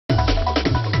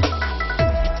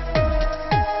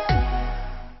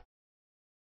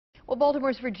Well,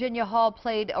 Baltimore's Virginia Hall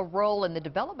played a role in the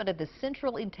development of the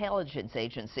Central Intelligence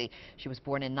Agency. She was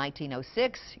born in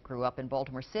 1906, grew up in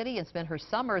Baltimore City, and spent her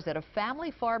summers at a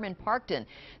family farm in Parkton.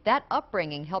 That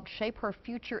upbringing helped shape her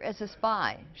future as a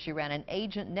spy. She ran an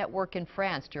agent network in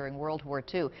France during World War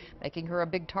II, making her a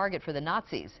big target for the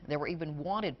Nazis. There were even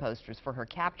wanted posters for her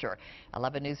capture.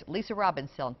 11 News' Lisa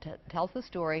Robinson tells the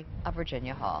story of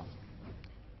Virginia Hall.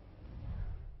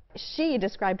 She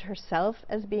described herself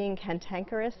as being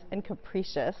cantankerous and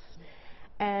capricious,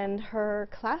 and her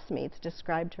classmates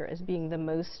described her as being the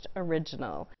most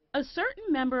original. A certain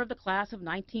member of the class of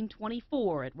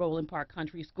 1924 at Roland Park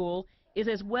Country School is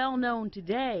as well known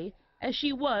today as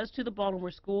she was to the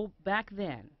Baltimore school back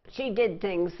then. She did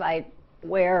things like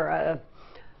wear a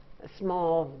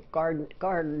small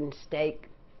garden stake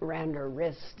around her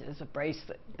wrist as a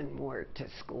bracelet and wore it to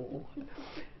school.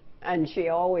 And she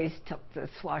always took the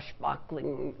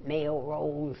swashbuckling mail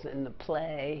rolls in the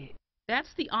play.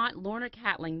 That's the aunt Lorna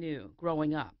Catling knew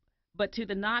growing up. But to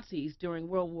the Nazis during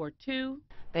World War II,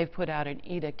 they've put out an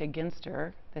edict against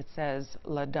her that says,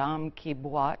 La Dame qui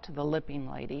boite, the limping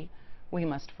lady, we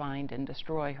must find and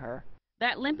destroy her.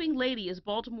 That limping lady is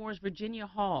Baltimore's Virginia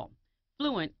Hall,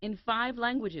 fluent in 5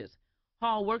 languages.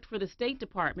 Hall worked for the State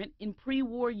Department in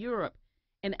pre-war Europe.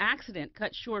 An accident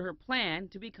cut short her plan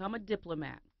to become a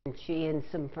diplomat. She and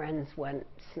some friends went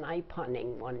snipe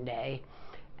hunting one day,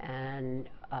 and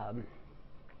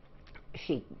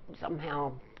she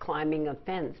somehow, climbing a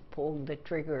fence, pulled the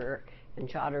trigger and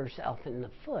shot herself in the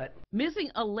foot.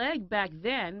 Missing a leg back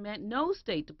then meant no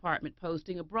State Department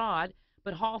posting abroad,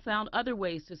 but Hall found other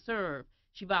ways to serve.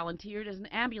 She volunteered as an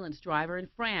ambulance driver in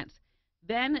France.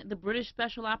 Then the British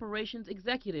Special Operations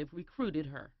Executive recruited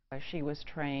her. She was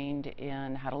trained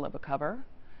in how to live a cover.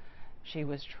 She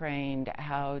was trained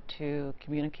how to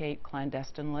communicate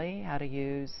clandestinely, how to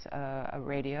use a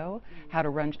radio, how to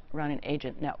run an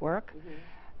agent network,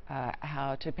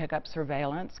 how to pick up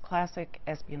surveillance, classic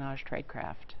espionage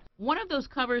tradecraft. One of those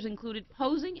covers included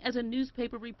posing as a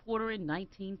newspaper reporter in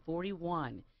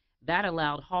 1941. That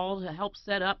allowed Hall to help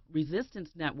set up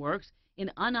resistance networks in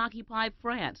unoccupied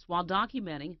France while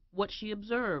documenting what she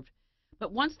observed.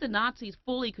 But once the Nazis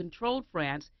fully controlled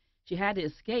France, she had to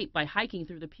escape by hiking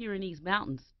through the Pyrenees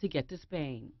Mountains to get to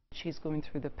Spain. She's going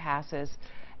through the passes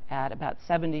at about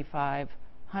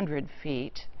 7,500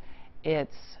 feet.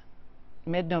 It's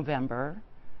mid-November.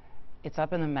 It's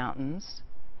up in the mountains.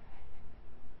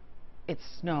 It's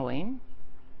snowing.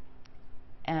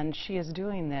 And she is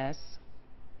doing this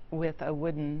with a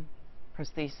wooden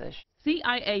prosthesis.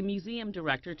 CIA Museum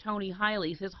Director Tony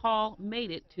Hiley says Hall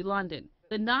made it to London.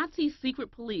 The Nazi secret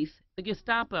police, the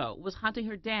Gestapo, was hunting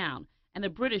her down, and the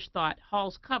British thought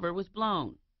Hall's cover was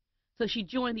blown. So she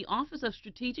joined the Office of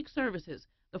Strategic Services,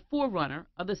 the forerunner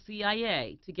of the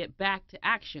CIA, to get back to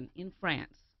action in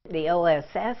France. The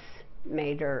OSS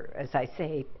made her, as I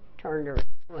say, turned her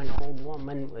into an old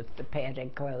woman with the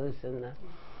padded clothes and the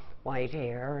white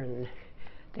hair, and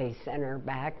they sent her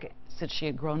back. Since she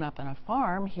had grown up on a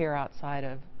farm here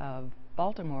outside of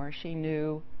Baltimore, she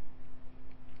knew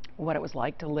what it was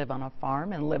like to live on a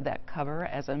farm and live that cover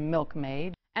as a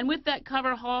milkmaid. And with that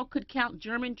cover, Hall could count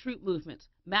German troop movements,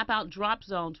 map out drop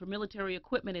zones for military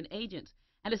equipment and agents,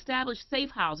 and establish safe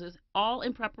houses, all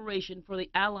in preparation for the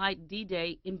Allied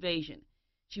D-Day invasion.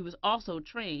 She was also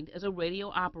trained as a radio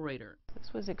operator.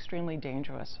 This was extremely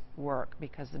dangerous work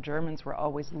because the Germans were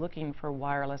always looking for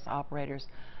wireless operators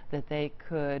that they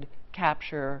could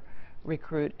capture,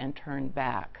 recruit, and turn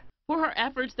back. For her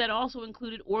efforts that also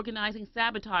included organizing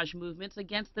sabotage movements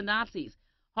against the Nazis,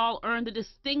 Hall earned the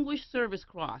Distinguished Service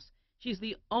Cross. She's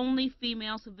the only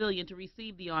female civilian to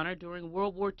receive the honor during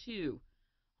World War II.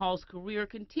 Hall's career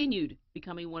continued,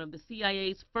 becoming one of the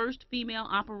CIA's first female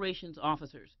operations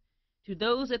officers. To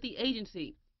those at the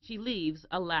agency, she leaves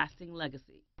a lasting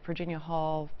legacy. Virginia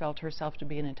Hall felt herself to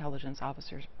be an intelligence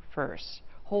officer first,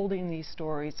 holding these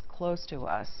stories close to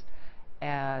us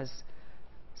as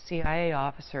CIA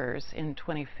officers in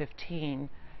 2015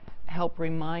 help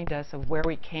remind us of where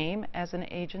we came as an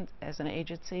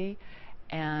agency,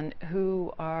 and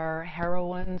who our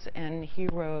heroines and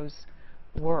heroes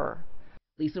were.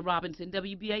 Lisa Robinson,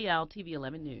 WBAL-TV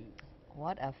 11 News.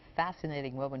 What a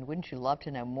fascinating woman. Wouldn't you love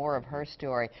to know more of her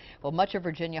story? Well, much of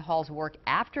Virginia Hall's work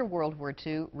after World War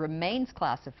II remains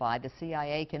classified. The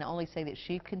CIA can only say that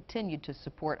she continued to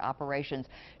support operations.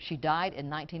 She died in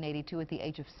 1982 at the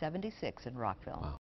age of 76 in Rockville. Wow.